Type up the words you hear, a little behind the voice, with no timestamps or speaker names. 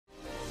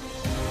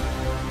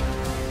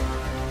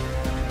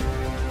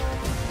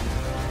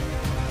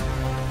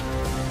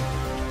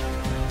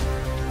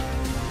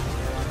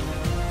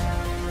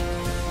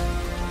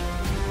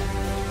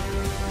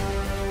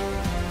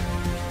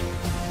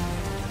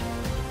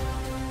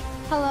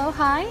Hello,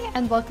 hi,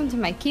 and welcome to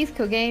my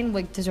KOGANE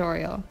wig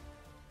tutorial.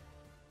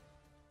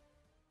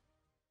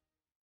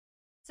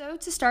 So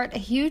to start, a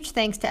huge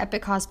thanks to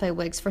Epic Cosplay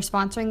Wigs for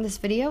sponsoring this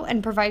video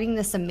and providing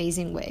this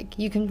amazing wig.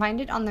 You can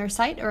find it on their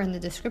site or in the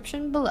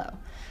description below.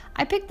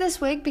 I picked this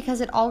wig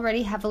because it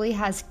already heavily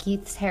has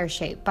Keith's hair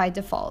shape by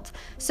default,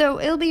 so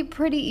it'll be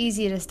pretty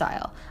easy to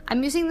style.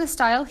 I'm using the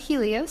style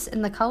Helios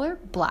in the color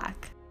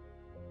black.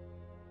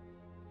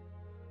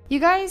 You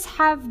guys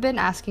have been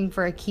asking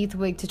for a Keith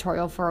wig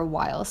tutorial for a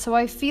while, so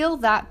I feel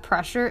that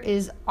pressure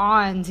is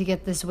on to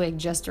get this wig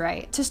just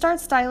right. To start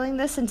styling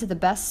this into the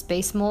best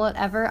space mullet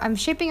ever, I'm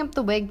shaping up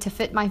the wig to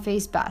fit my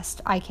face best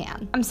I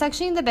can. I'm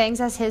sectioning the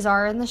bangs as his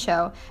are in the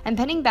show, and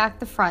pinning back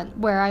the front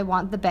where I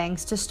want the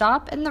bangs to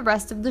stop and the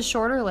rest of the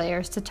shorter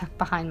layers to tuck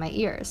behind my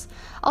ears.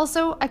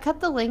 Also, I cut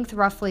the length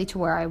roughly to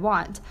where I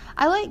want.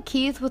 I like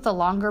Keith with a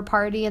longer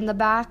party in the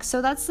back,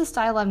 so that's the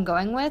style I'm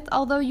going with,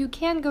 although you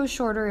can go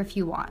shorter if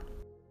you want.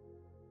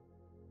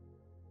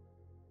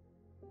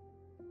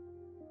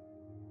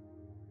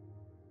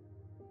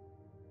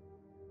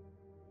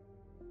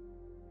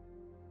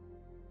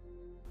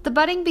 The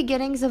budding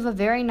beginnings of a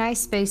very nice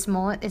space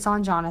mullet is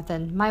on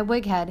Jonathan, my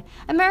wig head,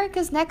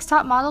 America's next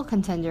top model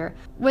contender.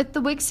 With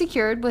the wig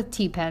secured with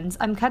T-pins,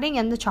 I'm cutting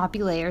in the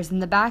choppy layers in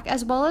the back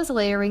as well as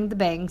layering the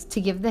bangs to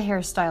give the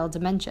hairstyle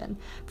dimension.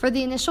 For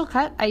the initial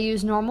cut, I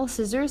use normal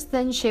scissors,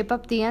 then shape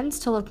up the ends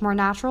to look more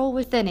natural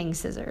with thinning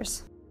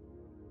scissors.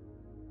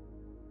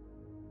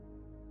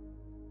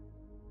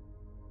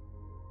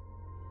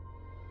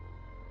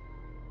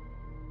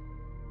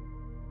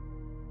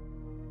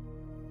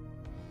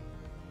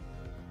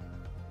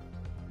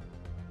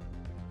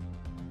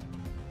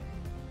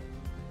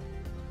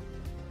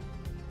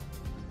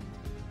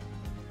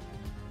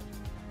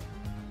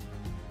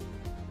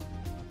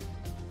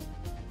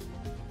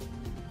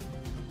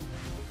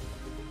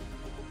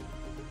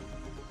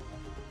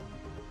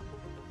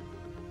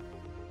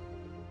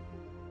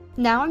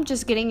 Now I'm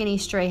just getting any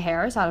stray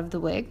hairs out of the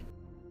wig.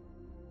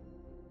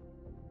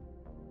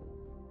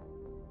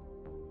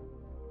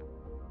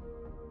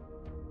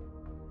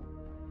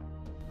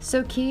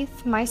 So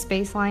Keith, my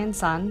Space Lion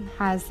son,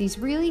 has these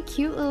really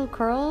cute little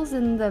curls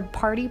in the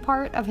party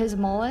part of his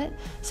mullet.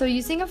 So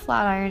using a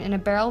flat iron in a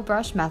barrel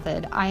brush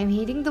method, I am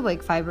heating the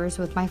wig fibers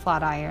with my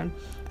flat iron,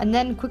 and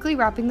then quickly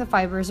wrapping the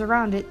fibers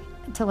around it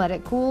to let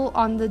it cool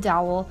on the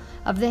dowel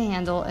of the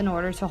handle in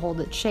order to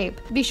hold its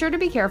shape. Be sure to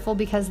be careful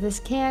because this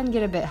can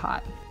get a bit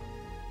hot.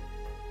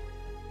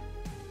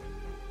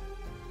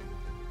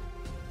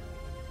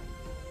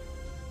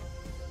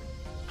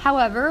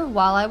 However,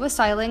 while I was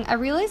styling, I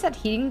realized that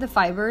heating the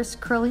fibers,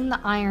 curling the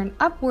iron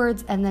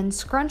upwards, and then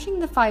scrunching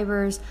the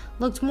fibers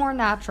looked more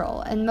natural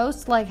and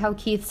most like how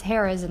Keith's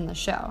hair is in the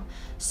show.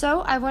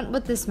 So I went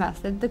with this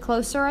method the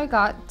closer I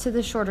got to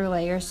the shorter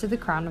layers to the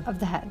crown of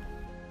the head.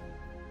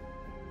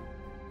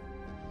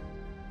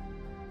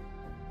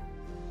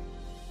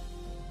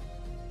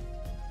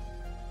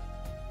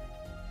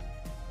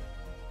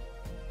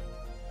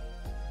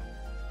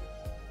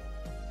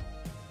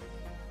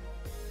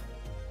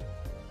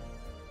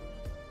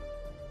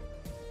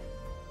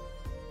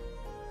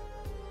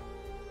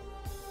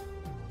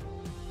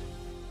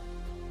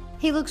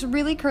 He looks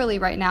really curly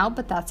right now,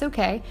 but that's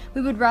okay. We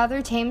would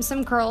rather tame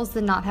some curls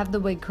than not have the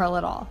wig curl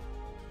at all.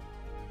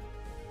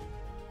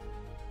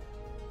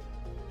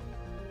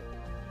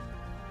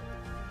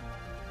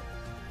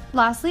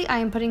 Lastly, I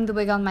am putting the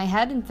wig on my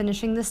head and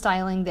finishing the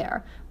styling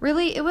there.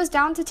 Really, it was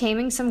down to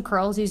taming some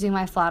curls using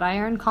my flat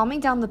iron, calming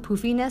down the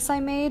poofiness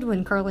I made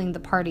when curling the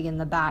party in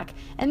the back,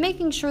 and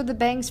making sure the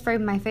bangs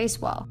frame my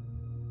face well.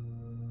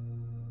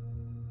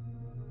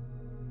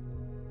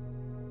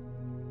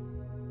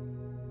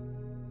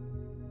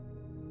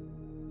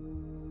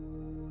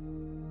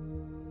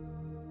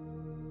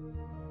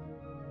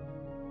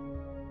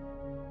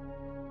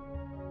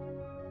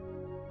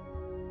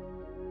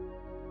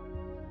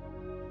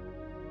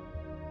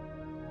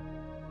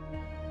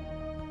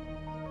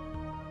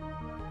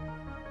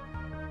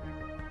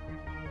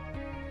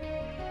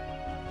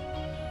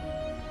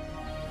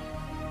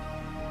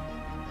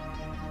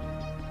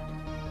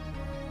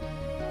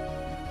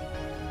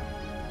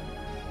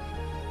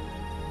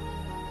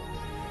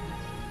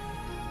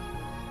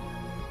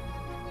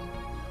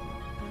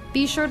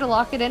 Be sure to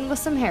lock it in with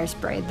some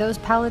hairspray. Those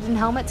paladin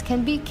helmets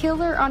can be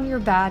killer on your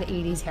bad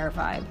 80s hair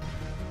vibe.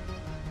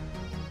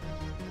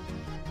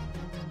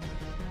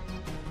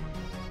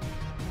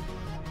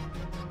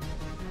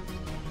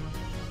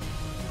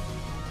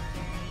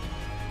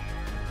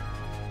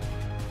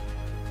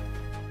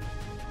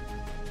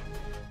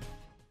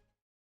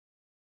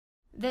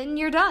 Then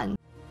you're done.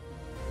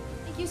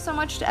 Thank you so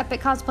much to Epic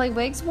Cosplay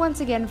Wigs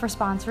once again for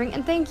sponsoring,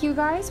 and thank you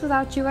guys.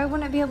 Without you, I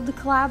wouldn't be able to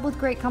collab with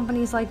great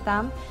companies like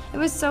them. It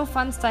was so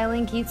fun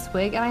styling Keith's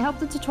wig, and I hope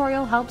the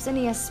tutorial helps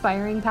any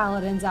aspiring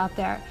paladins out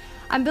there.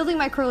 I'm building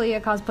my Corellia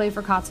cosplay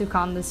for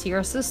KatsuCon this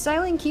year, so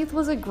styling Keith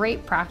was a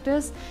great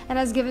practice and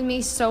has given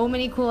me so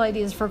many cool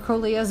ideas for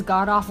Corellia's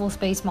god-awful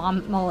space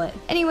mom mullet.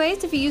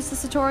 Anyways, if you use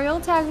this tutorial,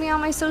 tag me on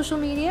my social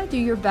media, do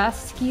your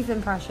best Keith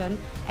impression,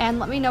 and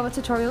let me know what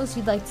tutorials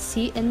you'd like to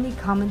see in the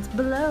comments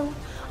below.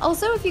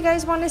 Also, if you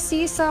guys want to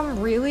see some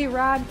really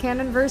rad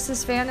Canon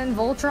vs. Fanon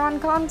VOLTRON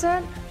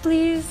content,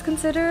 please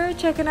consider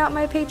checking out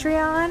my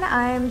Patreon.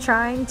 I'm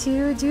trying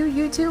to do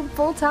YouTube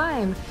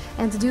full-time,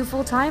 and to do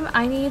full-time,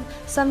 I need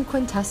some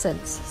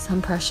quintessence,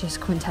 some precious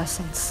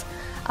quintessence.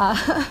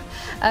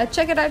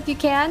 Check it out if you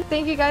can.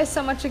 Thank you guys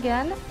so much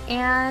again,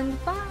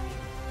 and bye!